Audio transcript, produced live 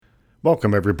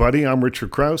Welcome, everybody. I'm Richard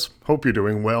Krause. Hope you're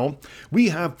doing well. We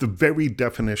have the very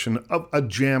definition of a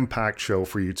jam-packed show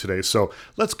for you today, so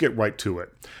let's get right to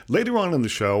it. Later on in the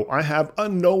show, I have a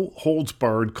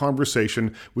no-holds-barred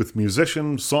conversation with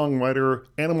musician, songwriter,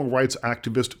 animal rights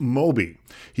activist Moby.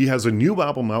 He has a new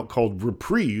album out called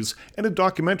Reprise and a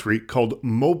documentary called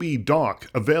Moby Doc,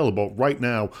 available right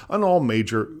now on all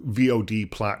major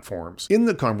VOD platforms. In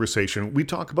the conversation, we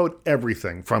talk about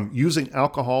everything from using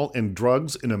alcohol and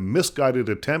drugs in a misguided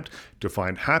attempt to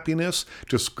find happiness,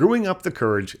 to screwing up the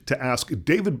courage to ask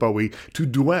David Bowie to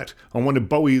duet on one of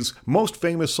Bowie's most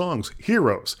famous songs,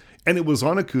 Heroes. And it was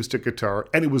on acoustic guitar,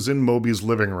 and it was in Moby's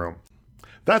living room.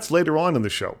 That's later on in the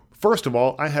show. First of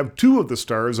all, I have two of the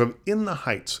stars of In the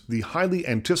Heights, the highly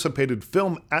anticipated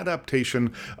film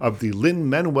adaptation of the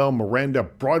Lin-Manuel Miranda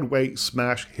Broadway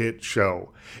smash hit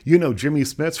show. You know Jimmy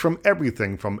Smits from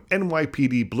everything from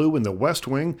NYPD Blue and the West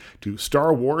Wing to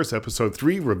Star Wars Episode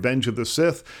 3 Revenge of the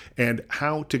Sith and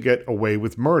How to Get Away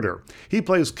with Murder. He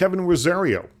plays Kevin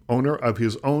Rosario, owner of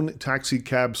his own taxi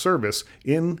cab service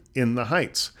in the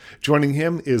Heights. Joining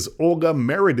him is Olga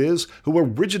Merediz, who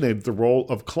originated the role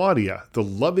of Claudia, the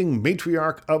loving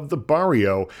matriarch of the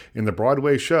barrio in the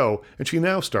Broadway show, and she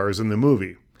now stars in the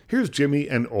movie. Here's Jimmy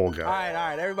and Olga. All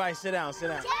right, everybody sit down.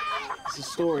 It's a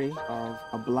story of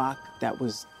a block that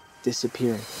was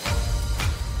disappearing.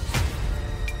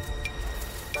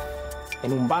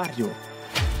 In un barrio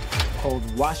called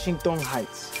Washington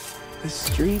Heights. The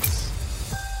streets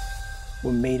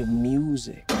were made of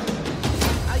music.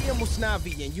 I am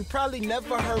Usnavi, and you probably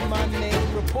never heard my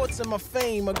name. Reports of my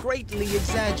fame are greatly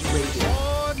exaggerated.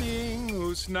 Morning,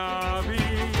 Usnavi.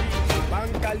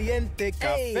 Pan caliente,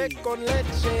 café con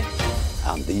leche.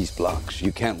 On these blocks,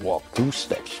 you can't walk 2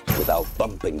 steps without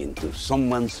bumping into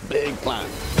someone's big plan.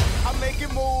 I'm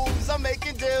making moves, I'm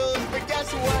making deals, but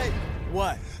guess what?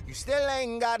 What? You still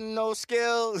ain't got no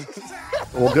skills.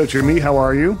 Olga, Jimmy, how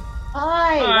are you?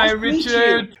 Hi, Hi, nice to meet you.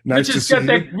 Richard. Nice to see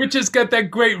you. Richard's got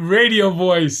that great radio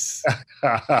voice.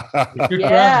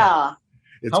 Yeah.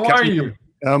 How are you?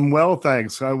 Well,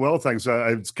 thanks.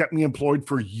 It's kept me employed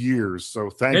for years, so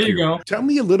thank you. There you go. Tell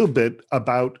me a little bit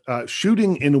about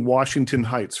shooting in Washington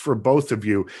Heights for both of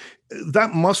you.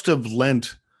 That must have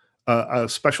lent a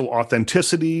special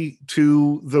authenticity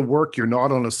to the work. You're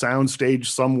not on a soundstage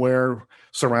somewhere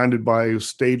surrounded by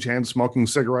stagehands smoking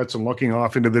cigarettes and looking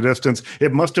off into the distance.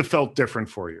 It must have felt different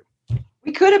for you.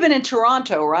 We could have been in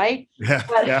Toronto, right? Yeah.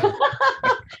 But, Yeah.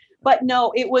 but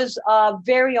no, it was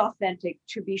very authentic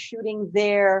to be shooting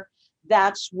there.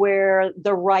 That's where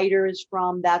the writer is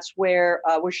from. That's where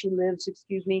she lives,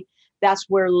 excuse me. That's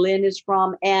where Lynn is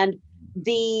from. And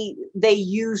they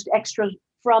used extras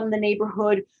from the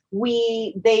neighborhood.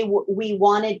 We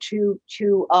wanted to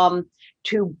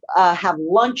have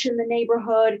lunch in the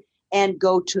neighborhood and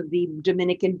go to the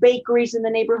Dominican bakeries in the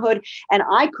neighborhood. And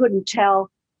I couldn't tell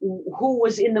who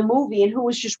was in the movie and who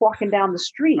was just walking down the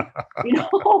street. You know,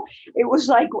 it was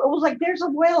like there's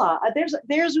Abuela,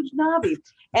 there's Usnavi,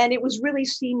 and it was really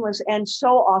seamless and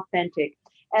so authentic.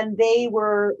 And they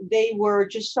were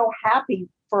just so happy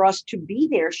for us to be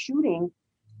there shooting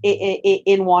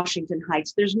in Washington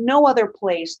Heights. There's no other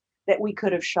place that we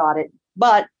could have shot it,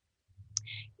 but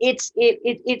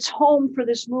it's home for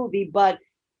this movie. But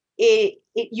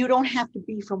you don't have to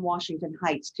be from Washington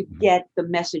Heights to get the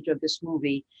message of this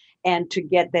movie, and to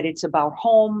get that it's about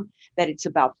home, that it's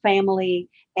about family,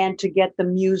 and to get the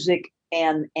music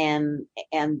and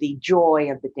the joy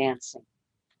of the dancing.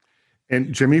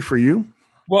 And Jimmy, for you?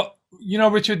 Well, you know,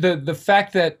 Richard, the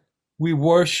fact that we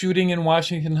were shooting in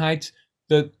Washington Heights,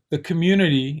 the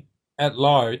community at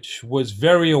large was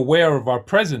very aware of our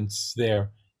presence there.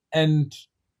 And,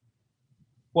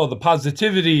 well, the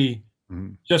positivity,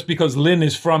 just because Lynn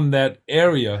is from that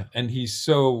area and he's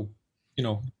so,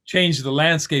 changed the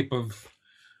landscape of,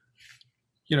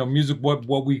 music,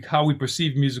 how we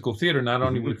perceive musical theater, not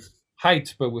only with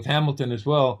Heights, but with Hamilton as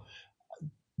well,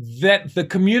 that the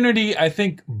community, I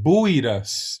think, buoyed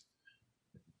us.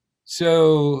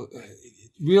 So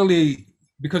really,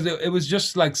 because it was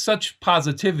just like such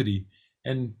positivity.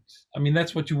 And I mean,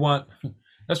 that's what you want.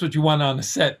 That's what you want on a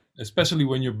set, especially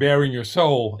when you're bearing your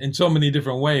soul in so many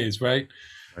different ways, right?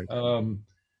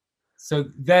 So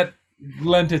that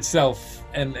lent itself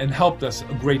and helped us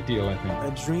a great deal, I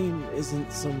think. A dream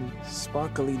isn't some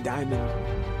sparkly diamond.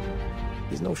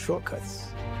 There's no shortcuts.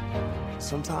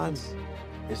 Sometimes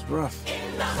it's rough.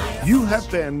 You have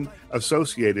been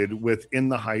associated with In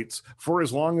the Heights for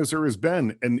as long as there has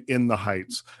been an In the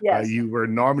Heights. Yes. You were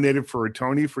nominated for a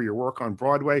Tony for your work on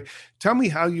Broadway. Tell me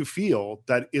how you feel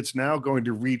that it's now going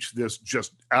to reach this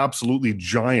just absolutely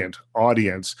giant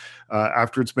audience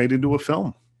after it's made into a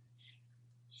film.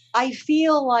 I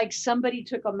feel like somebody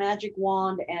took a magic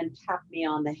wand and tapped me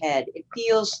on the head. It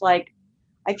feels like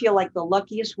I feel like the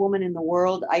luckiest woman in the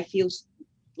world. I feel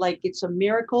like it's a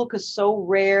miracle because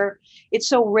it's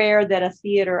so rare that a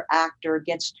theater actor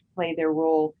gets to play their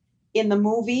role in the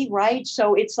movie, right?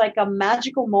 So it's like a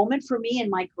magical moment for me in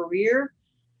my career.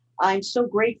 I'm so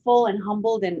grateful and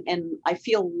humbled, and I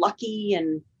feel lucky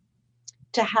and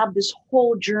to have this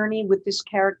whole journey with this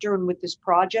character and with this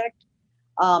project,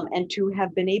 and to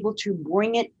have been able to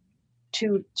bring it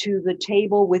to the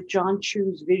table with John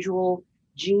Chu's visual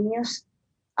genius.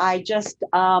 I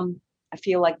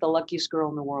feel like the luckiest girl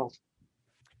in the world.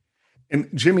 And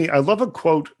Jimmy, I love a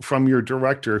quote from your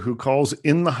director who calls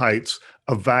In the Heights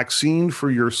a vaccine for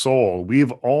your soul.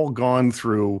 We've all gone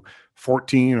through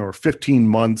 14 or 15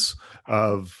 months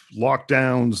of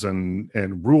lockdowns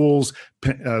and rules.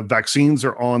 Vaccines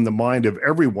are on the mind of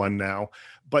everyone now,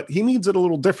 but he means it a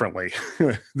little differently.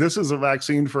 This is a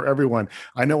vaccine for everyone.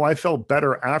 I know I felt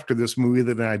better after this movie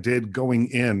than I did going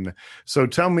in. So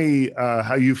tell me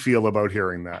how you feel about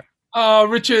hearing that. Oh,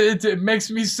 Richard, it makes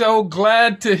me so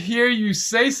glad to hear you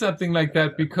say something like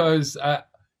that, because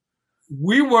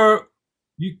we were,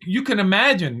 you can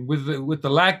imagine with the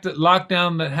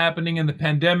lockdown that happening in the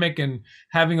pandemic, and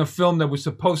having a film that was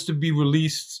supposed to be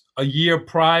released a year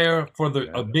prior for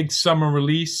a big summer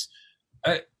release,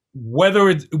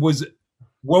 whether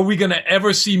were we going to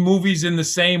ever see movies in the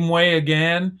same way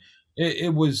again? I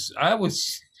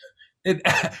was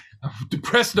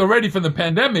depressed already from the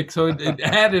pandemic, so it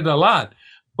added a lot.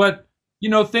 But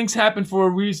things happen for a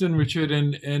reason, Richard,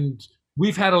 and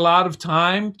we've had a lot of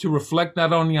time to reflect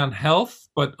not only on health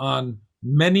but on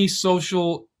many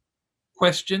social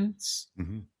questions,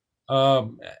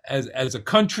 as a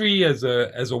country, as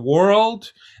a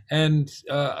world, and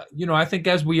I think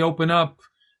as we open up,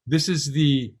 this is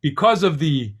because of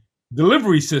the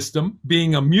delivery system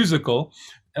being a musical,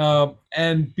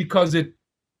 and because it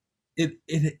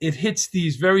hits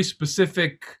these very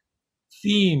specific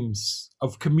themes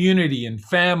of community and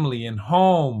family and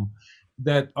home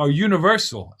that are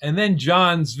universal. And then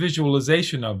John's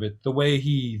visualization of it, the way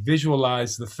he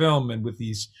visualized the film, and with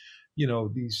these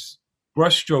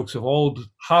brushstrokes of old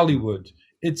Hollywood,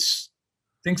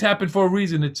 things happen for a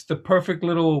reason. It's the perfect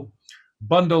little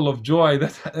bundle of joy.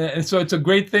 And so it's a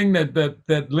great thing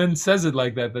that Lynn says it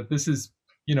like that this is,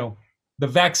 the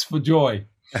vax for joy.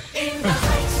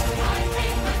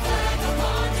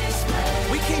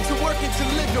 To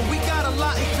live, and we got a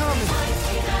lot in common.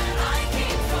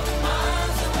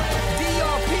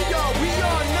 DRP, y'all, we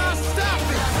are not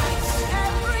stopping.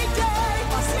 Every day,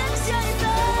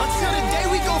 until the day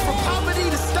we go from poverty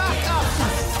to stock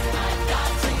options.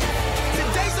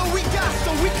 Today's all we got,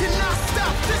 so we cannot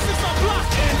stop. This is our block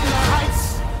in the Heights.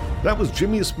 That was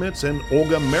Jimmy Smits and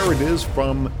Olga Merediz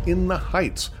from In the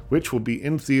Heights, which will be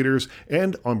in theaters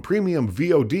and on premium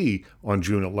VOD on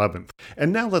June 11th.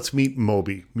 And now let's meet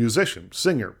Moby, musician,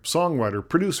 singer, songwriter,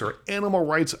 producer, animal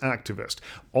rights activist.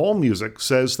 AllMusic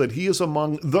says that he is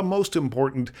among the most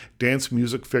important dance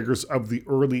music figures of the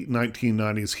early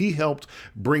 1990s. He helped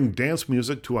bring dance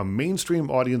music to a mainstream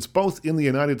audience both in the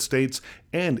United States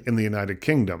and in the United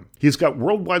Kingdom. He's got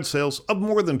worldwide sales of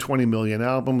more than 20 million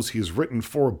albums. He's written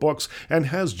 4 books and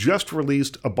has just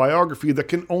released a biography that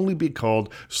can only be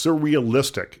called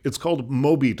surrealistic. It's called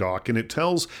Moby Doc, and it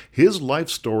tells his life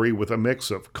story with a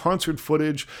mix of concert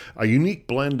footage, a unique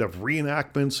blend of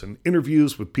reenactments and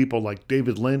interviews with people like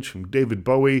David Lynch and David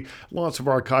Bowie, lots of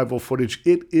archival footage.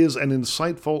 It is an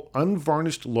insightful,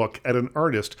 unvarnished look at an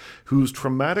artist whose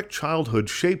traumatic childhood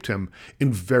shaped him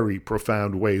in very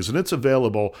profound ways, and it's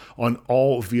available on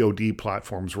all VOD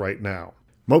platforms right now.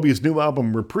 Moby's new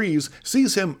album, Reprise,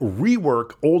 sees him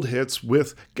rework old hits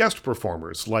with guest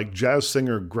performers like jazz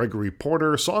singer Gregory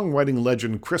Porter, songwriting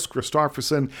legend Chris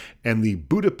Christopherson, and the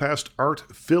Budapest Art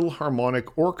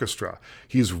Philharmonic Orchestra.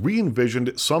 He's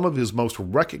re-envisioned some of his most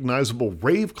recognizable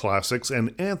rave classics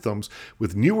and anthems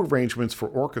with new arrangements for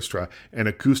orchestra and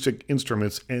acoustic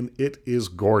instruments, and it is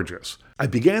gorgeous. I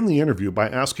began the interview by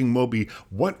asking Moby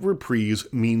what Reprise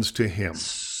means to him.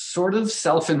 Sort of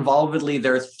self-involvedly,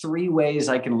 there are 3 ways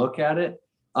I can look at it.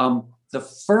 The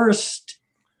first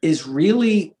is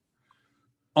really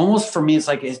almost, for me, it's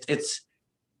like it's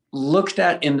looked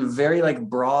at in very like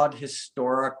broad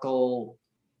historical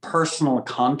personal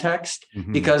context.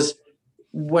 Because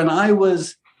when I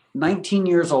was 19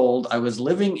 years old, I was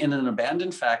living in an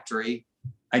abandoned factory.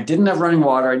 I didn't have running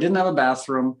water. I didn't have a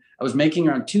bathroom. I was making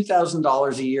around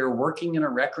 $2,000 a year, working in a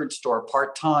record store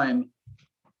part-time,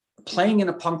 playing in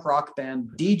a punk rock band,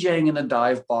 DJing in a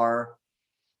dive bar,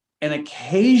 and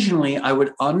occasionally I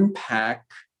would unpack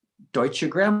Deutsche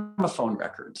Grammophon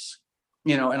records.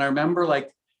 And I remember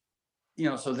like,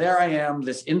 so there I am,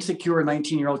 this insecure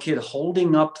 19-year-old kid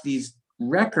holding up these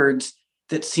records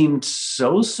that seemed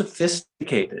so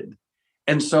sophisticated.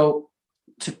 And so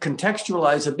to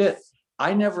contextualize a bit,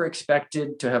 I never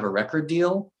expected to have a record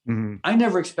deal. Mm-hmm. I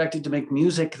never expected to make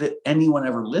music that anyone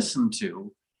ever listened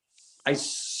to. I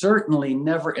certainly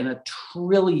never in a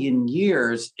trillion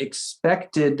years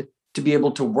expected to be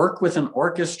able to work with an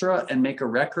orchestra and make a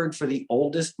record for the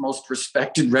oldest, most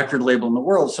respected record label in the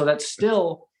world. So that's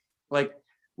still like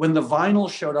when the vinyl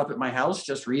showed up at my house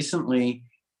just recently,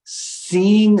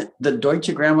 seeing the Deutsche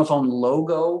Grammophon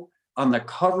logo on the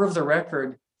cover of the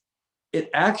record, it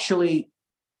actually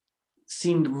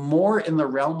seemed more in the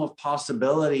realm of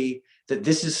possibility that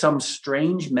this is some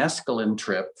strange mescaline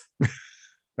trip.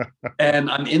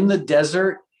 And I'm in the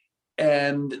desert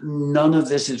and none of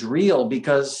this is real,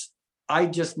 because I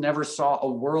just never saw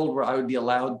a world where I would be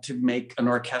allowed to make an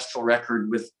orchestral record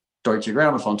with Deutsche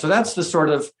Grammophon. So that's the sort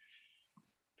of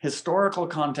historical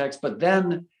context. But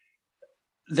then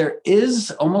there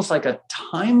is almost like a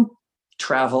time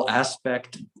travel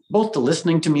aspect, both to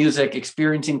listening to music,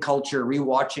 experiencing culture,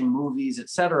 rewatching movies,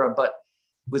 etc., but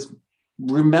with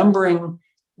remembering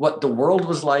what the world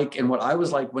was like and what I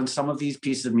was like when some of these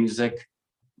pieces of music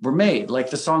were made.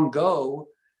 Like the song Go,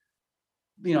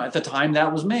 at the time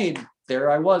that was made,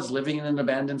 there I was living in an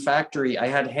abandoned factory. I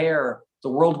had hair. The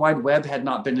World Wide Web had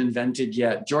not been invented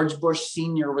yet. George Bush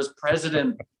Sr. was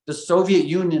president. The Soviet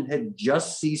Union had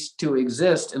just ceased to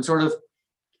exist, and sort of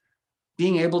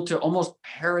being able to almost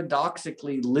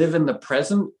paradoxically live in the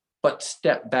present, but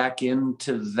step back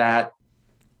into that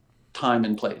time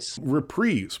and place.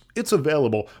 Reprise. It's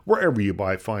available wherever you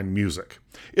buy fine music.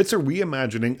 It's a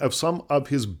reimagining of some of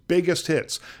his biggest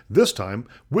hits, this time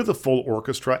with a full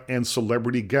orchestra and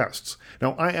celebrity guests.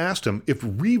 Now, I asked him if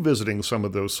revisiting some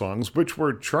of those songs, which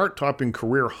were chart-topping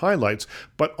career highlights,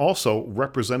 but also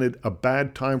represented a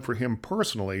bad time for him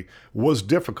personally, was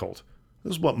difficult.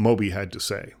 This is what Moby had to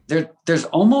say. There's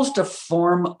almost a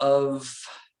form of,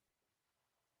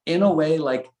 in a way,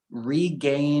 like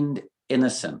regained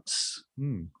innocence.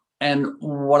 And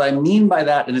what I mean by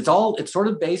that, and it's sort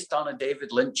of based on a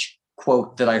David Lynch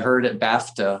quote that I heard at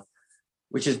BAFTA,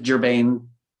 which is germane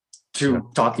to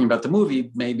talking about the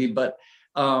movie maybe, but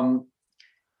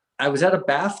I was at a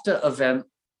BAFTA event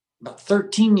about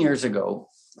 14 years ago,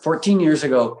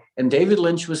 and David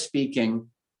Lynch was speaking,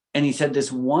 and he said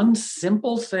this one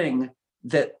simple thing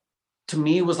that to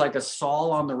me was like a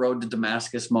Saul on the road to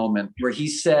Damascus moment, where he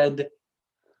said,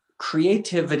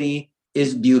 creativity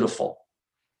is beautiful.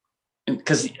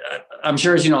 Because I'm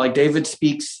sure, as you know, like David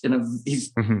speaks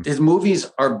his movies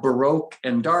are Baroque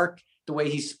and dark. The way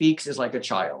he speaks is like a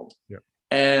child. Yeah.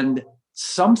 And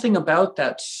something about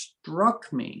that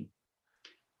struck me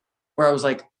where I was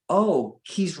like, oh,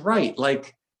 he's right.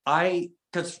 Like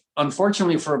because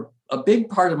unfortunately for a big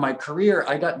part of my career,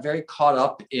 I got very caught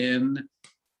up in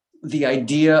the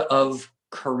idea of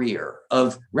career,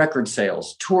 of record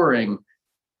sales, touring,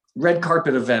 red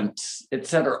carpet events,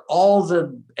 etc., all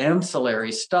the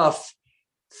ancillary stuff,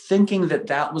 thinking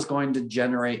that was going to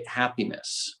generate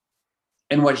happiness.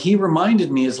 And what he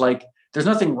reminded me is like, there's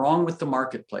nothing wrong with the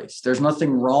marketplace. There's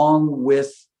nothing wrong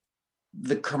with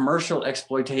the commercial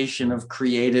exploitation of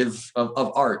creative,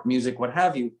 of art, music, what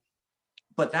have you.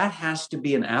 But that has to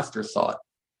be an afterthought.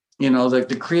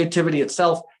 The creativity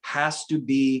itself has to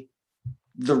be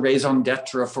the raison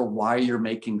d'etre for why you're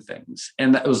making things.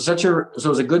 And it was it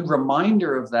was a good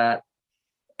reminder of that.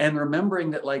 And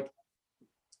remembering that, like,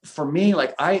 for me,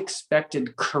 like I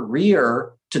expected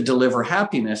career to deliver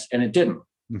happiness and it didn't.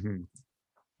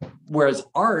 Mm-hmm. Whereas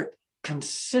art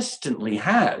consistently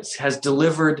has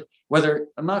delivered, whether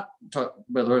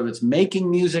it's making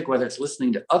music, whether it's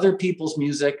listening to other people's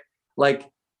music, like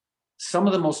some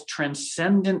of the most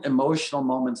transcendent emotional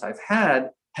moments I've had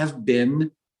have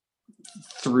been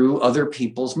through other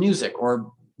people's music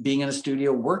or being in a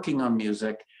studio working on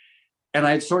music. And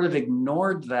I sort of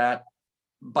ignored that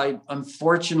by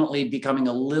unfortunately becoming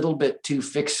a little bit too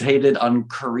fixated on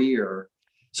career.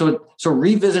 So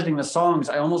revisiting the songs,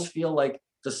 I almost feel like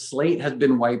the slate has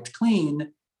been wiped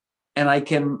clean and I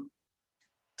can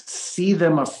see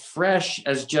them afresh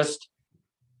as just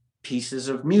pieces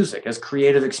of music, as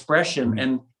creative expression,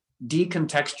 and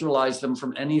decontextualize them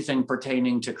from anything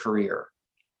pertaining to career.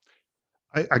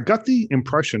 I got the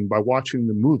impression by watching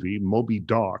the movie Moby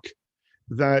Doc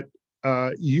that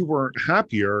you were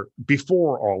happier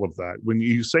before all of that. When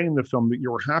you say in the film that you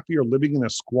were happier living in a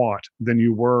squat than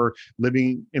you were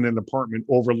living in an apartment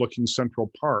overlooking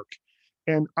Central Park.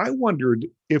 And I wondered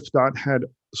if that had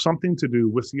something to do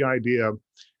with the idea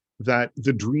that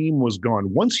the dream was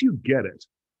gone. Once you get it,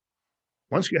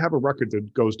 once you have a record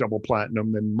that goes double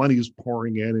platinum and money's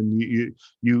pouring in and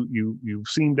you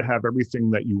seem to have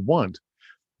everything that you want,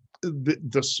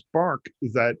 the spark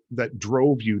that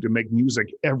drove you to make music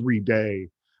every day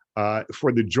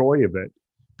for the joy of it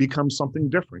becomes something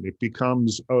different. It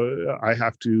becomes I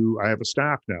have a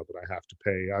staff now that I have to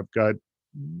pay. I've got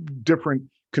different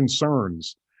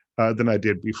concerns than I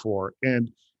did before.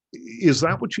 And is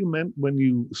that what you meant when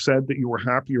you said that you were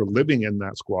happier living in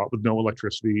that squat with no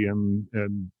electricity and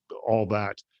all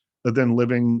that than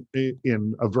living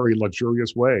in a very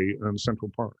luxurious way in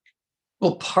Central Park?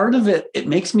 Well, part of it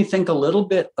makes me think a little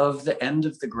bit of the end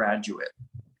of The Graduate,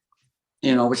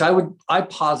 which I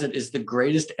posit is the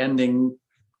greatest ending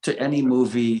to any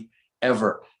movie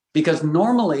ever. Because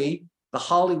normally the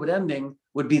Hollywood ending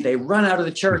would be they run out of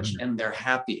the church and they're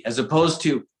happy, as opposed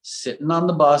to sitting on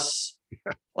the bus,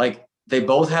 like they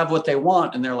both have what they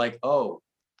want and they're like, oh,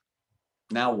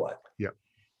 now what? Yeah.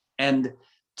 And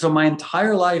so my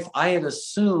entire life, I had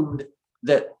assumed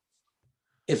that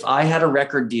if I had a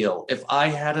record deal, if I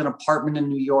had an apartment in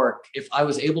New York, if I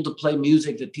was able to play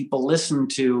music that people listened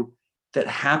to, that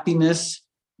happiness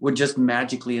would just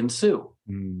magically ensue.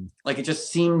 Like it just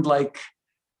seemed like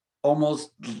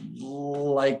almost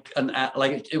like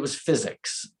it was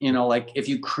physics, like if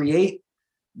you create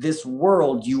this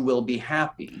world, you will be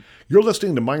happy. You're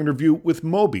listening to my interview with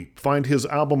Moby. Find his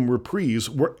album Reprise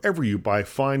wherever you buy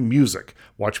fine music.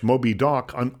 Watch Moby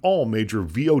Doc on all major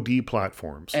VOD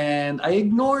platforms. And I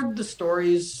ignored the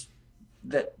stories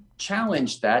that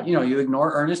challenged that. You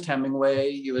ignore Ernest Hemingway,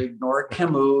 you ignore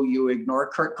Camus, you ignore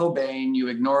Kurt Cobain, you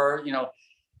ignore,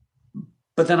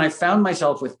 but then I found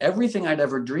myself with everything I'd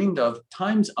ever dreamed of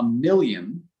times a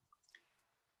million,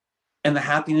 and the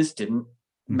happiness didn't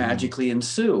magically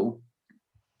ensue.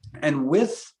 And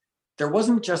there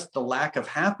wasn't just the lack of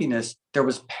happiness, there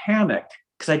was panic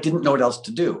because I didn't know what else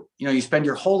to do. You spend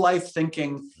your whole life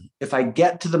thinking, if I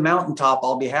get to the mountaintop,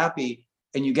 I'll be happy.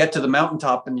 And you get to the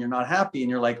mountaintop and you're not happy. And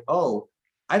you're like, oh,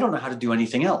 I don't know how to do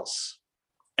anything else.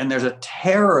 And there's a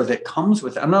terror that comes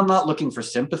with it. And I'm not looking for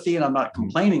sympathy and I'm not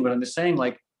complaining, but I'm just saying,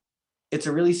 like, it's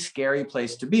a really scary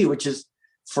place to be, which is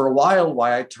for a while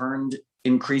why I turned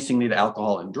increasingly to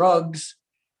alcohol and drugs.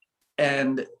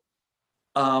 And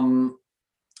so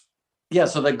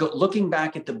looking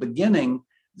back at the beginning,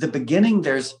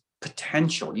 there's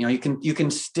potential. You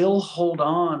can still hold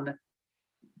on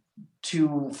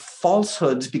to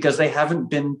falsehoods because they haven't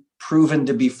been proven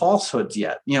to be falsehoods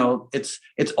yet. It's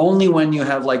only when you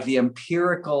have like the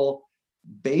empirical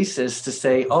basis to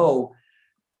say, oh,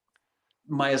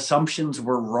 my assumptions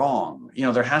were wrong.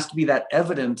 There has to be that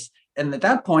evidence. And at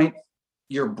that point,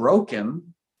 you're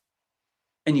broken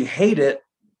and you hate it,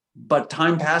 but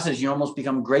time passes, you almost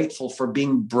become grateful for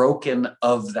being broken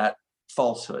of that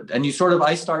falsehood. And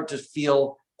I start to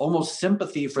feel almost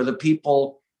sympathy for the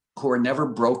people who are never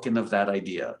broken of that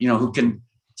idea, who can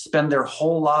spend their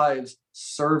whole lives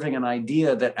serving an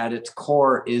idea that at its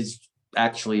core is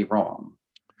actually wrong.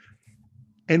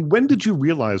 And when did you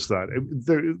realize that?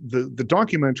 The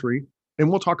documentary,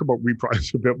 and we'll talk about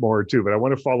Reprise a bit more too, but I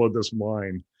want to follow this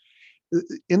line.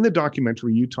 In the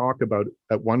documentary, you talk about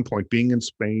at one point being in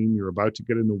Spain, you're about to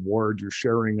get an award, you're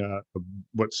sharing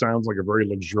what sounds like a very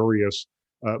luxurious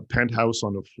penthouse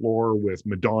on the floor with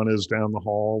Madonna's down the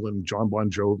hall and John Bon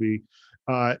Jovi.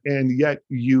 And yet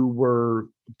you were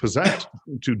possessed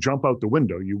to jump out the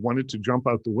window. You wanted to jump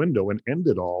out the window and end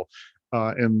it all.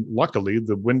 And luckily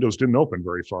the windows didn't open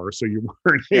very far, so you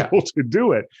weren't able to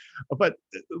do it. But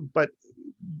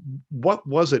what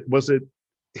was it? Was it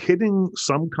hitting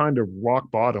some kind of rock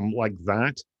bottom like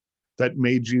that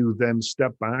made you then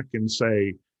step back and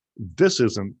say, this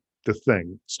isn't the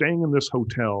thing? Staying in this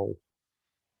hotel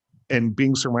and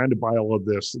being surrounded by all of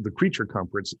this, the creature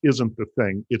comforts, isn't the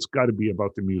thing. It's got to be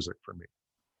about the music for me.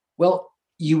 Well,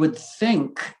 you would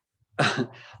think,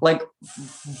 like,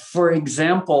 for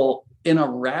example, in a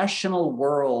rational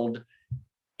world,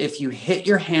 if you hit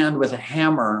your hand with a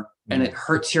hammer and it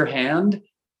hurts your hand,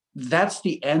 that's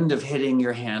the end of hitting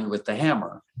your hand with the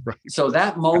hammer. Right. So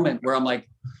that moment where I'm like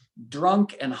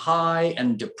drunk and high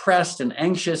and depressed and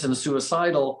anxious and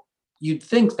suicidal, you'd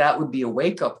think that would be a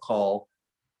wake-up call.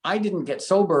 I didn't get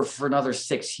sober for another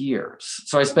 6 years.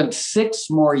 So I spent 6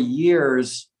 more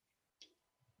years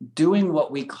doing what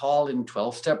we call in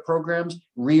 12-step programs,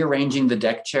 rearranging the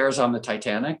deck chairs on the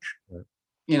Titanic.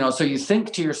 Right. So you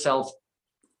think to yourself,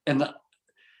 and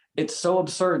it's so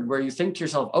absurd where you think to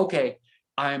yourself, okay,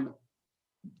 I'm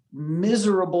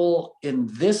miserable in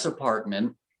this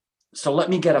apartment, so let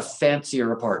me get a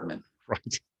fancier apartment.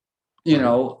 Right.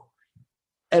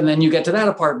 And then you get to that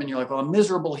apartment, you're like, well, I'm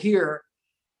miserable here.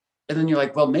 And then you're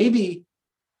like, well, maybe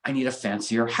I need a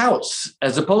fancier house,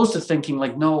 as opposed to thinking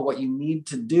like, no, what you need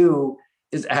to do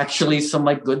is actually some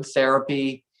like good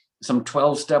therapy, some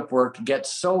 12-step work, get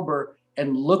sober,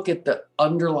 and look at the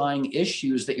underlying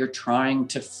issues that you're trying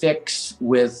to fix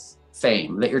with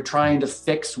fame, that you're trying to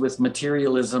fix with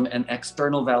materialism and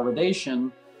external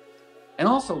validation. And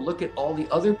also look at all the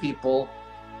other people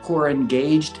who are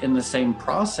engaged in the same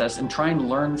process and try and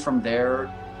learn from their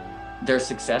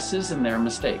successes and their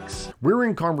mistakes. We're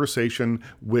in conversation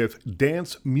with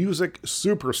dance music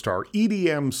superstar,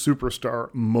 EDM superstar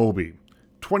Moby.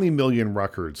 20 million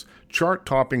records,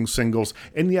 chart-topping singles,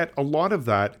 and yet a lot of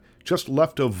that just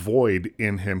left a void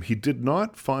in him. He did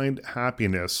not find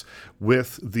happiness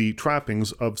with the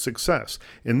trappings of success.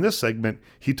 In this segment,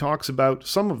 he talks about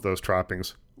some of those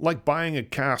trappings, like buying a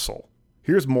castle.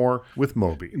 Here's more with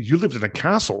Moby. You lived in a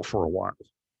castle for a while.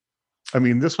 I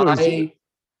mean, this was...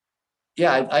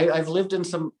 I've lived in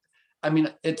some, I mean,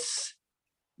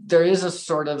 there is a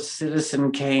sort of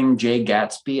Citizen Kane, Jay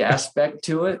Gatsby aspect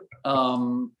to it.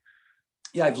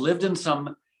 I've lived in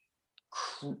some,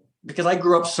 because I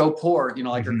grew up so poor, you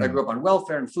know, like I grew up on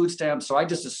welfare and food stamps. So I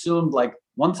just assumed like,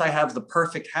 once I have the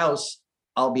perfect house,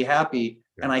 I'll be happy.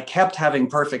 Yeah. And I kept having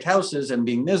perfect houses and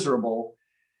being miserable.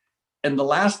 And the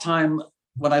last time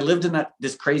when I lived in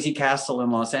this crazy castle in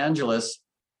Los Angeles,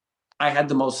 I had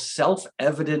the most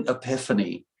self-evident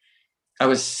epiphany. I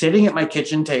was sitting at my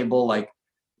kitchen table, like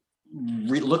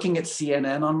looking at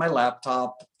CNN on my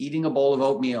laptop, eating a bowl of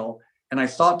oatmeal. And I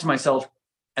thought to myself,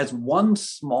 as one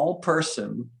small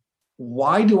person,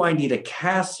 why do I need a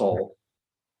castle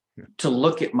to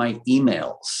look at my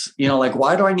emails? You know, like,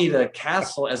 why do I need a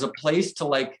castle as a place to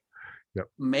like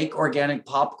make organic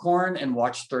popcorn and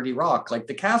watch 30 Rock? Like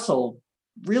the castle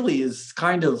really is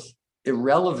kind of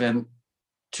irrelevant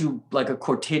to like a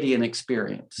quotidian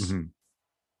experience. Mm-hmm.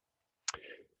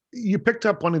 You picked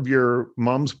up one of your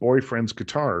mom's boyfriend's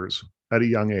guitars at a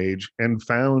young age and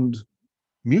found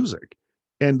music.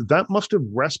 And that must have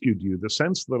rescued you. The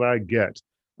sense that I get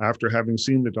after having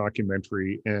seen the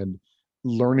documentary and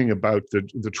learning about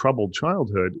the troubled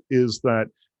childhood is that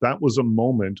was a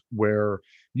moment where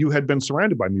you had been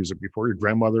surrounded by music before. Your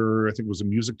grandmother, I think, was a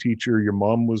music teacher. Your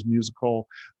mom was musical.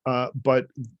 But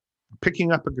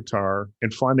picking up a guitar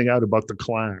and finding out about the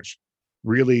Clash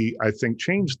really, I think,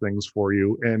 changed things for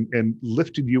you and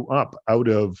lifted you up out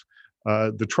of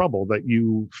the trouble that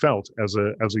you felt as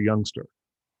a youngster.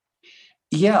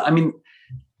 Yeah, I mean,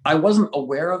 I wasn't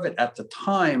aware of it at the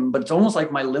time, but it's almost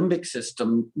like my limbic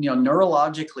system, you know,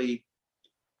 neurologically,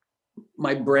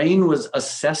 my brain was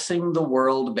assessing the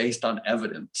world based on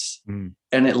evidence. And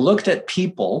it looked at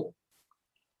people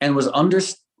and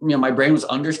my brain was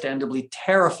understandably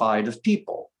terrified of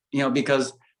people, you know,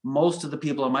 because most of the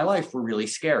people in my life were really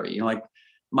scary. You know, like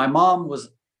my mom was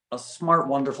a smart,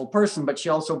 wonderful person, but she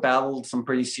also battled some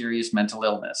pretty serious mental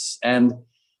illness. And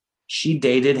she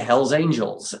dated Hell's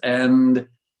Angels. And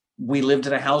we lived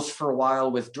in a house for a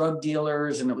while with drug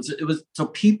dealers. And it was so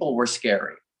people were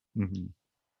scary. Mm-hmm.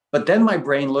 But then my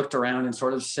brain looked around and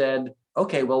sort of said,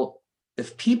 okay, well,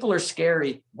 if people are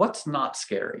scary, what's not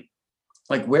scary?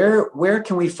 Like where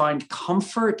can we find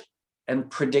comfort and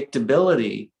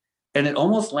predictability? And it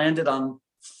almost landed on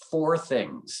 4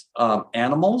 things: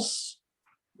 animals,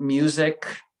 music,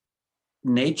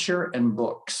 nature, and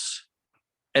books.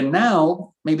 And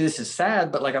now, maybe this is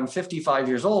sad, but like I'm 55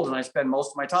 years old and I spend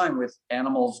most of my time with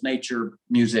animals, nature,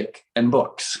 music, and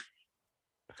books.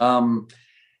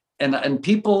 And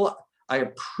people, I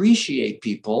appreciate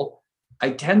people.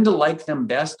 I tend to like them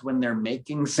best when they're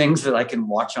making things that I can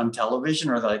watch on television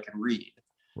or that I can read.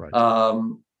 Right.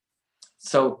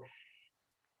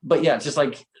 But yeah, it's just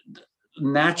like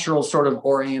natural sort of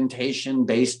orientation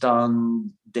based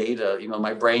on data, you know,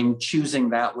 my brain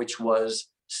choosing that which was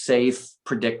safe,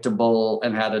 predictable,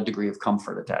 and had a degree of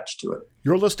comfort attached to it.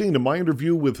 You're listening to my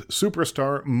interview with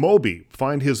superstar Moby.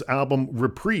 Find his album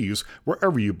Reprise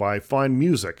wherever you buy fine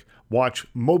music. Watch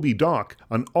Moby Doc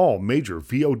on all major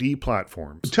VOD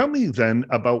platforms. Tell me then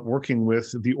about working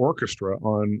with the orchestra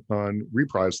on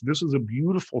Reprise. This is a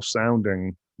beautiful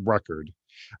sounding record.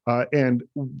 And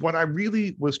what I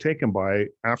really was taken by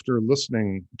after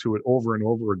listening to it over and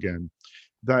over again,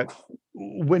 that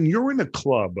when you're in a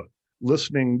club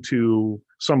listening to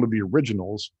some of the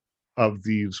originals of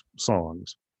these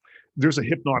songs, there's a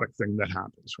hypnotic thing that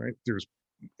happens, right?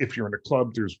 If you're in a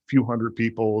club, there's a few hundred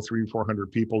people, 300 or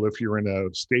 400 people. If you're in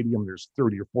a stadium, there's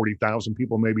 30 or 40,000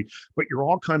 people maybe, but you're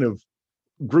all kind of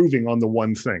grooving on the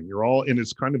one thing. And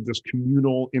it's kind of this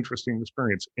communal, interesting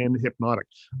experience and hypnotic.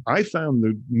 I found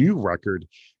the new record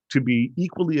to be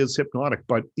equally as hypnotic,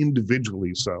 but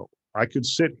individually so. I could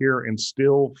sit here and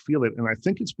still feel it. And I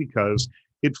think it's because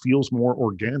it feels more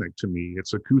organic to me.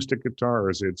 It's acoustic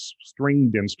guitars, it's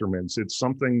stringed instruments, it's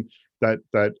something that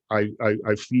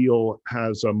I feel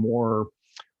has a more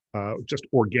just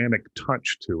organic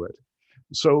touch to it.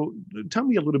 So tell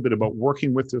me a little bit about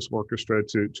working with this orchestra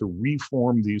to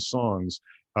reform these songs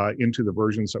into the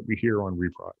versions that we hear on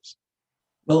Reprise.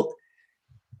 Well,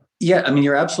 yeah, I mean,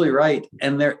 you're absolutely right.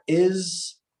 And there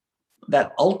is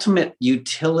that ultimate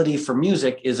utility for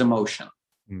music is emotion.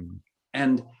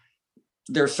 And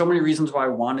there's so many reasons why I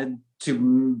wanted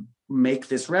to make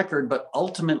this record, but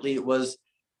ultimately it was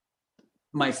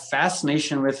my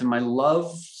fascination with and my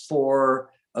love for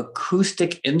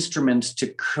acoustic instruments to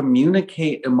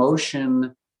communicate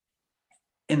emotion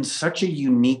in such a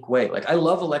unique way. Like, I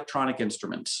love electronic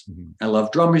instruments. I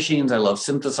love drum machines. I love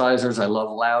synthesizers. I love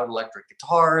loud electric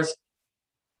guitars.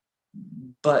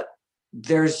 But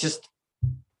there's just,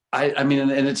 I mean,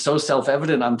 and it's so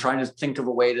self-evident. I'm trying to think of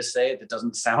a way to say it that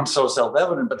doesn't sound so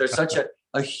self-evident, but there's such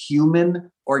a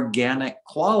human, organic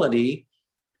quality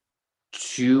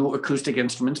to acoustic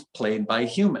instruments played by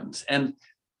humans. And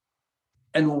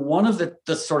one of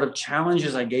the sort of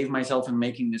challenges I gave myself in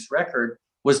making this record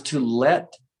was to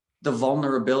let the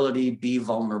vulnerability be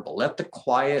vulnerable, let the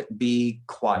quiet be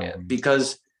quiet,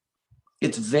 because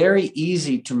it's very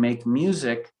easy to make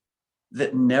music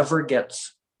that never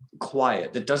gets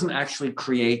quiet, that doesn't actually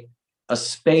create a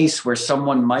space where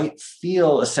someone might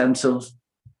feel a sense of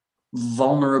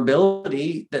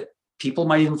vulnerability that people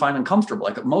might even find uncomfortable.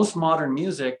 Like, most modern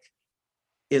music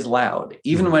is loud.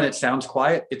 Even when it sounds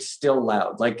quiet, it's still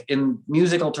loud. Like, in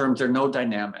musical terms, there are no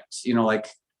dynamics. You know, like,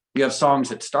 you have songs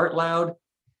that start loud,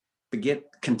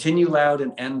 continue loud,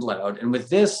 and end loud. And with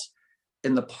this,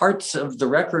 in the parts of the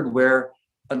record where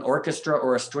an orchestra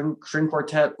or a string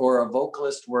quartet or a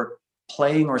vocalist were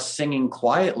playing or singing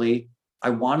quietly, I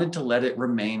wanted to let it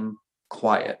remain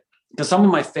quiet. Because some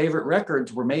of my favorite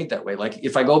records were made that way. Like,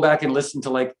 if I go back and listen to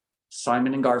like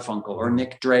Simon and Garfunkel or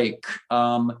Nick Drake,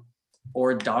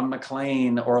 or Don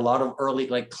McLean, or a lot of early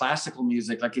like classical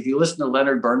music. Like, if you listen to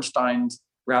Leonard Bernstein's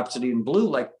Rhapsody in Blue,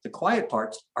 like, the quiet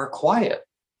parts are quiet.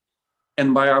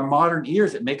 And by our modern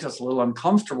ears, it makes us a little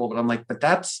uncomfortable, but I'm like, but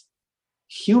that's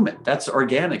human, that's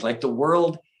organic. Like, the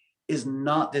world is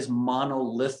not this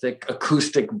monolithic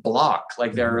acoustic block.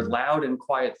 Like, there are loud and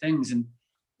quiet things, and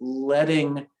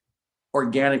letting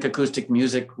organic acoustic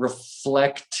music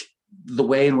reflect the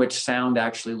way in which sound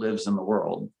actually lives in the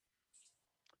world.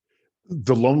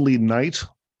 The Lonely Night,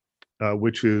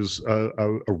 which is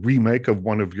a remake of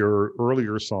one of your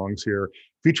earlier songs here,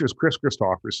 features Kris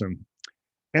Kristofferson.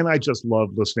 And I just love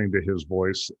listening to his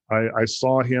voice. I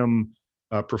saw him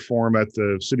perform at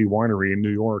the City Winery in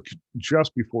New York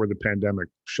just before the pandemic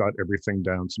shut everything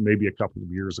down. So maybe a couple of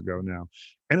years ago now.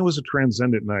 And it was a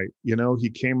transcendent night. You know, he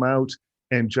came out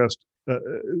and just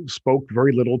spoke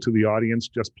very little to the audience,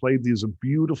 just played these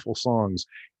beautiful songs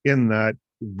in that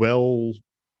well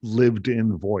lived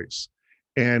in voice.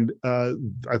 And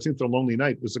I think The Lonely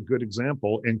Night is a good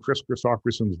example, and Kris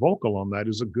Kristofferson's vocal on that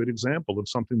is a good example of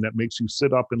something that makes you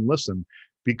sit up and listen,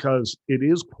 because it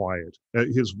is quiet.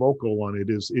 His vocal on it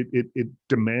is, it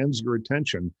demands your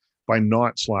attention by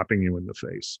not slapping you in the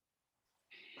face.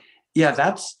 Yeah,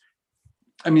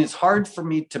 it's hard for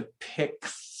me to pick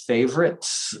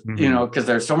favorites, you know, because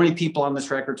there's so many people on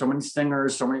this record, so many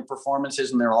singers, so many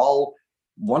performances, and they're all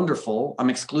wonderful. I'm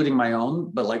excluding my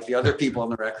own, but like the other people on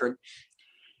the record.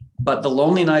 But The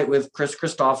Lonely Night with Kris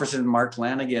Kristofferson and Mark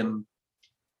Lanegan,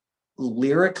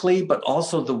 lyrically, but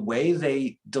also the way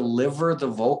they deliver the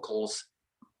vocals,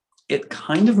 it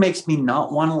kind of makes me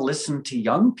not want to listen to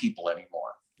young people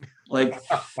anymore. Like,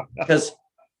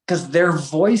 because their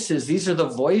voices, these are the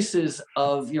voices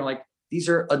of, you know, like, these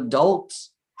are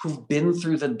adults who've been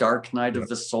through the dark night of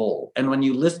the soul. And when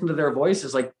you listen to their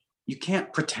voices, like, you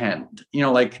can't pretend, you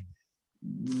know, like,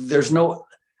 there's no,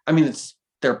 I mean,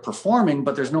 they're performing,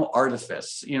 but there's no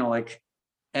artifice, you know, like,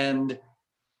 and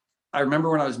I remember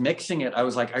when I was mixing it, I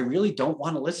was like, I really don't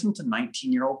want to listen to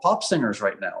 19-year-old pop singers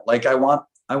right now. Like, I want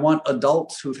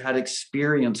adults who've had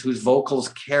experience, whose vocals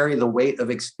carry the weight of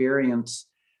experience.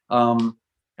 I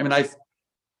mean,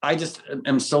 I just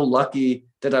am so lucky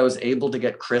that I was able to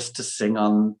get Kris to sing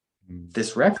on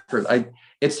this record.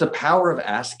 It's the power of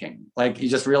asking. Like, you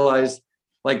just realize,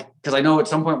 like, because I know at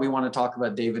some point we want to talk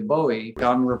about David Bowie.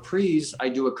 On Reprise, I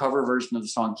do a cover version of the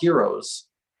song Heroes,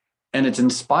 and it's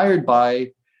inspired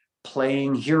by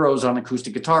playing Heroes on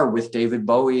acoustic guitar with David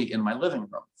Bowie in my living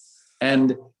room.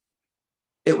 And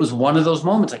it was one of those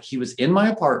moments, like, he was in my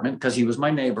apartment because he was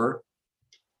my neighbor,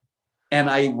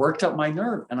 and I worked up my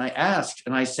nerve, and I asked,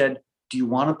 and I said, do you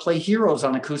want to play Heroes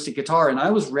on acoustic guitar? And I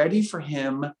was ready for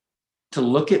him to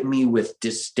look at me with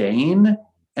disdain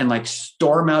and like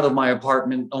storm out of my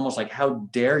apartment, almost like, how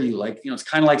dare you? Like, you know, it's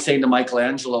kind of like saying to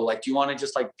Michelangelo, like, do you want to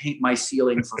just like paint my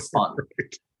ceiling for fun?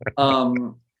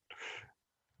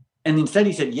 And instead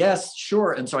he said, yes,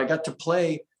 sure. And so I got to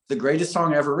play the greatest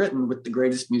song ever written with the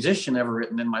greatest musician ever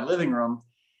written in my living room,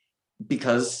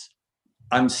 because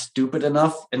I'm stupid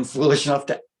enough and foolish enough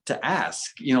to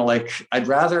ask, you know, like, I'd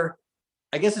rather,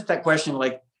 I guess it's that question,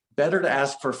 like, better to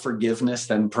ask for forgiveness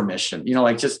than permission, you know,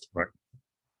 like just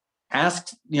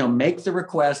ask, you know, make the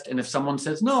request. And if someone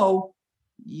says no,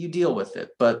 you deal with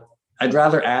it. But I'd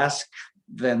rather ask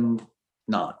than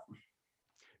not.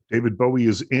 David Bowie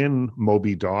is in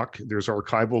Moby Doc. There's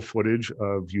archival footage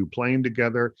of you playing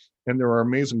together, and there are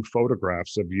amazing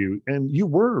photographs of you. And you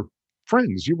were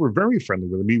friends. You were very friendly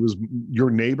with him. He was your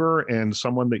neighbor and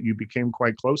someone that you became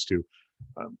quite close to.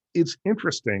 It's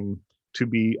interesting to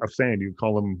be a fan. You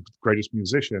call him greatest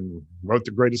musician, wrote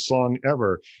the greatest song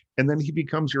ever, and then he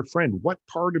becomes your friend. What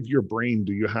part of your brain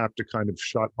do you have to kind of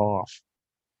shut off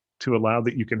to allow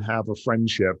that you can have a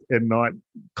friendship and not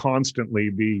constantly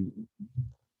be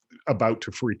about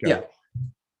to freak out?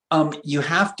 You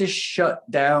have to shut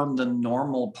down the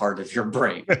normal part of your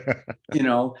brain, you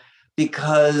know,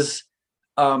 because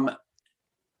and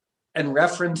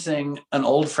referencing an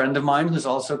old friend of mine who's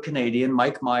also Canadian,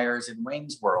 Mike Myers in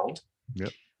Wayne's World.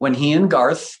 Yep. When he and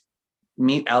Garth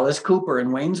meet Alice Cooper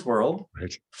in Wayne's World,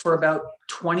 for about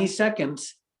 20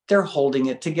 seconds, they're holding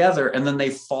it together, and then they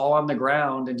fall on the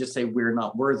ground and just say, we're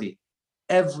not worthy.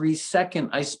 Every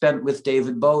second I spent with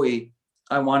David Bowie,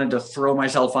 I wanted to throw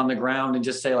myself on the ground and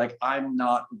just say, like, I'm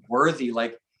not worthy.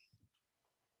 Like,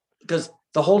 because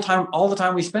the whole time, all the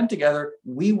time we spent together,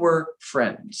 we were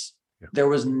friends. Yeah. There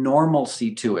was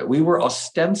normalcy to it. We were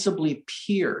ostensibly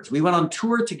peers. We went on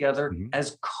tour together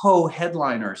as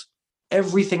co-headliners.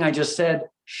 Everything I just said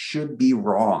should be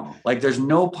wrong. Like, there's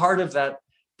no part of that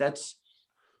that's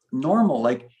normal.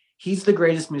 Like, he's the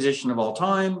greatest musician of all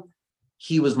time.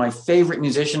 He was my favorite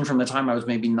musician from the time I was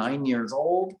maybe 9 years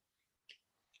old.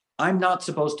 I'm not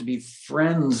supposed to be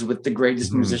friends with the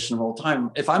greatest musician of all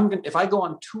time. If I go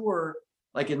on tour,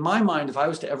 like, in my mind, if I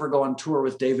was to ever go on tour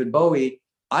with David Bowie,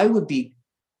 I would be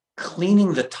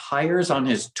cleaning the tires on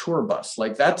his tour bus.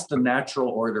 Like, that's the natural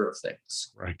order of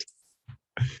things. Right.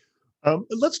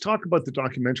 Let's talk about the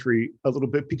documentary a little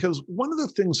bit, because one of the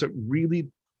things that really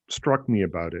struck me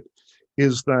about it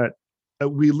is that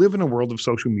we live in a world of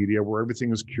social media where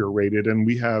everything is curated, and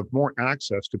we have more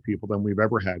access to people than we've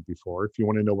ever had before. If you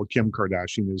want to know what Kim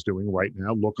Kardashian is doing right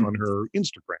now, look on her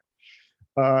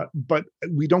Instagram. But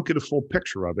we don't get a full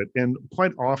picture of it. And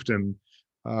quite often,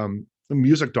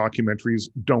 music documentaries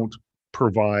don't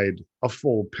provide a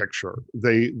full picture.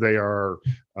 They are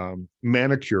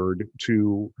manicured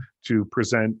to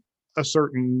present a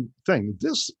certain thing.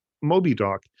 This Moby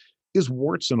Doc is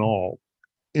warts and all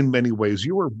in many ways.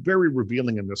 You are very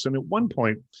revealing in this. And at one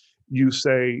point, you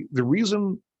say the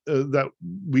reason that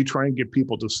we try and get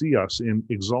people to see us in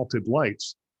exalted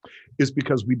lights is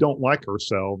because we don't like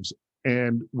ourselves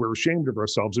and we're ashamed of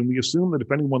ourselves. And we assume that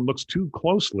if anyone looks too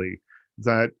closely,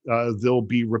 that they'll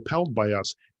be repelled by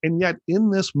us. And yet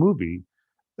in this movie,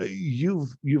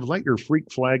 you've let your freak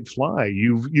flag fly.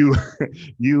 You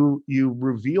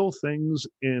reveal things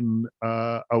in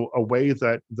a way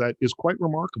that is quite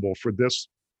remarkable for this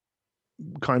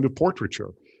kind of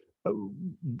portraiture.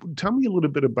 Tell me a little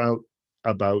bit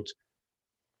about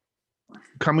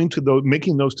coming to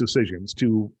making those decisions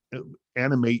to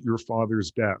animate your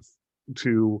father's death,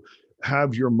 to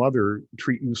have your mother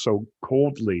treat you so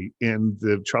coldly in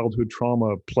the childhood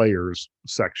trauma players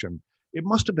section. It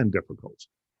must have been difficult.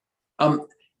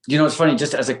 You know, it's funny,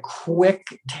 just as a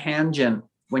quick tangent,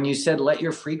 when you said "Let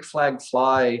Your Freak Flag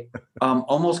Fly,"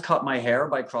 "Almost Cut My Hair"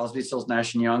 by Crosby, Stills,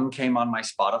 Nash & Young came on my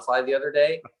Spotify the other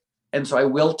day. And so I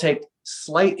will take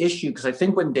slight issue, because I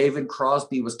think when David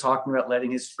Crosby was talking about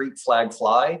letting his freak flag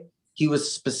fly, he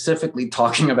was specifically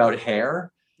talking about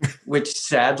hair, which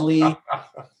sadly,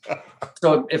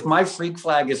 so if my freak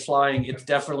flag is flying, it's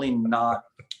definitely not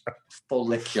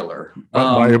follicular.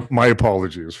 My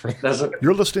apologies.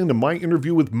 You're listening to my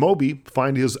interview with Moby.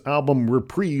 Find his album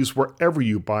Reprise wherever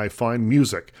you buy fine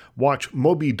music. Watch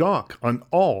Moby Doc on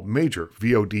all major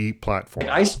VOD platforms.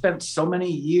 I spent so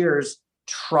many years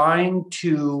trying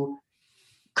to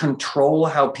control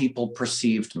how people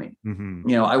perceived me. You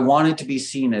know, I wanted to be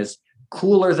seen as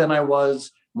cooler than I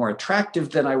was, more attractive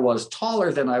than I was,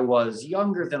 taller than I was,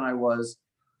 younger than I was.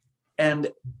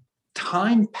 And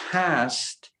time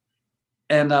passed.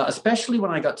 And especially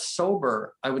when I got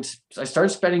sober, I started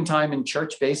spending time in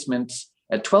church basements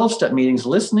at 12-step meetings,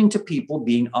 listening to people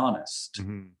being honest.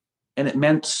 And it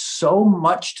meant so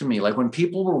much to me. Like when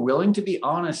people were willing to be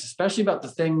honest, especially about the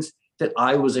things that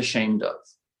I was ashamed of.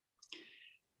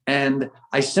 And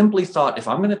I simply thought, if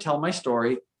I'm going to tell my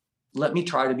story, let me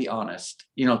try to be honest,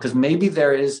 because maybe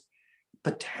there is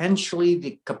potentially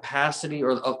the capacity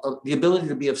or the ability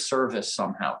to be of service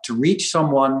somehow, to reach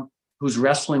someone who's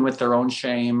wrestling with their own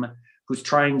shame, who's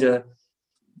trying to,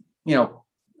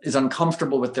 is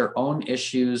uncomfortable with their own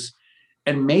issues.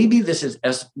 And maybe this is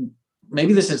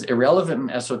irrelevant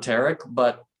and esoteric,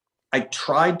 but I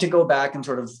tried to go back and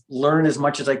sort of learn as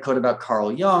much as I could about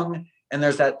Carl Jung. And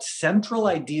there's that central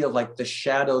idea of like the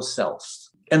shadow self.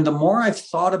 And the more I've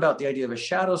thought about the idea of a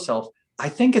shadow self, I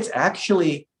think it's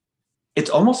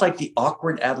almost like the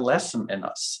awkward adolescent in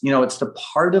us. It's the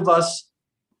part of us,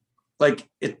 like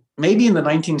it. Maybe in the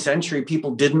 19th century,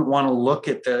 people didn't want to look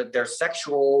at their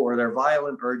sexual or their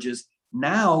violent urges.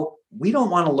 Now we don't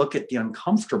want to look at the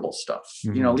uncomfortable stuff.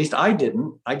 Mm-hmm. At least I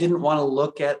didn't. I didn't want to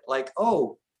look at like,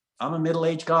 oh, I'm a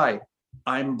middle-aged guy.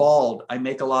 I'm bald. I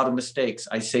make a lot of mistakes.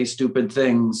 I say stupid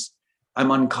things.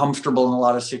 I'm uncomfortable in a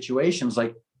lot of situations.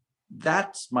 Like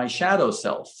that's my shadow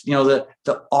self. The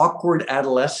awkward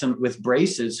adolescent with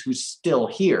braces who's still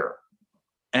here.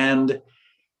 And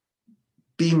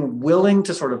being willing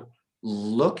to sort of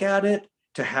look at it,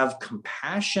 to have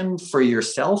compassion for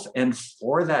yourself and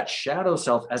for that shadow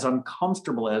self, as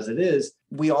uncomfortable as it is,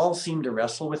 we all seem to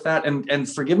wrestle with that.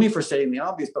 And forgive me for saying the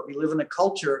obvious, but we live in a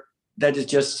culture that is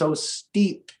just so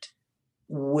steeped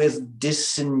with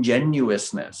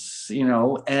disingenuousness,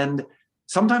 and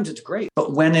sometimes it's great.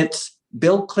 But when it's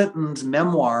Bill Clinton's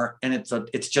memoir and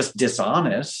it's just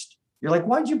dishonest, you're like,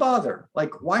 why'd you bother?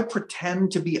 Like, why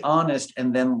pretend to be honest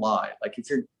and then lie? Like, if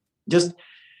you're just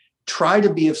try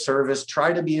to be of service,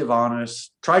 try to be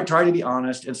honest.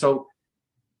 And so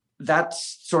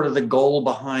that's sort of the goal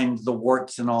behind the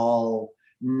warts and all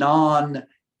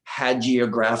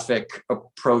non-hagiographic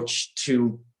approach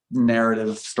to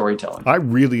narrative storytelling. I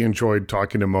really enjoyed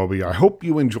talking to Moby. I hope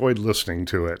you enjoyed listening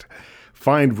to it.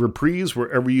 Find Reprise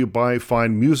wherever you buy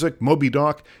fine music. Moby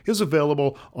Doc is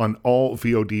available on all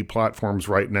VOD platforms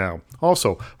right now.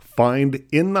 Also, find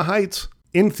In the Heights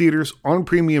in theaters on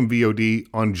premium VOD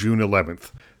on June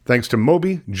 11th. Thanks to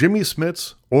Moby, Jimmy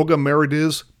Smits, Olga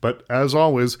Merediz, but as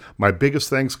always, my biggest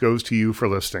thanks goes to you for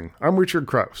listening. I'm Richard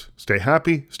Crouse. Stay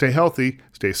happy, stay healthy,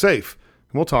 stay safe,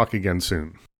 and we'll talk again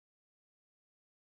soon.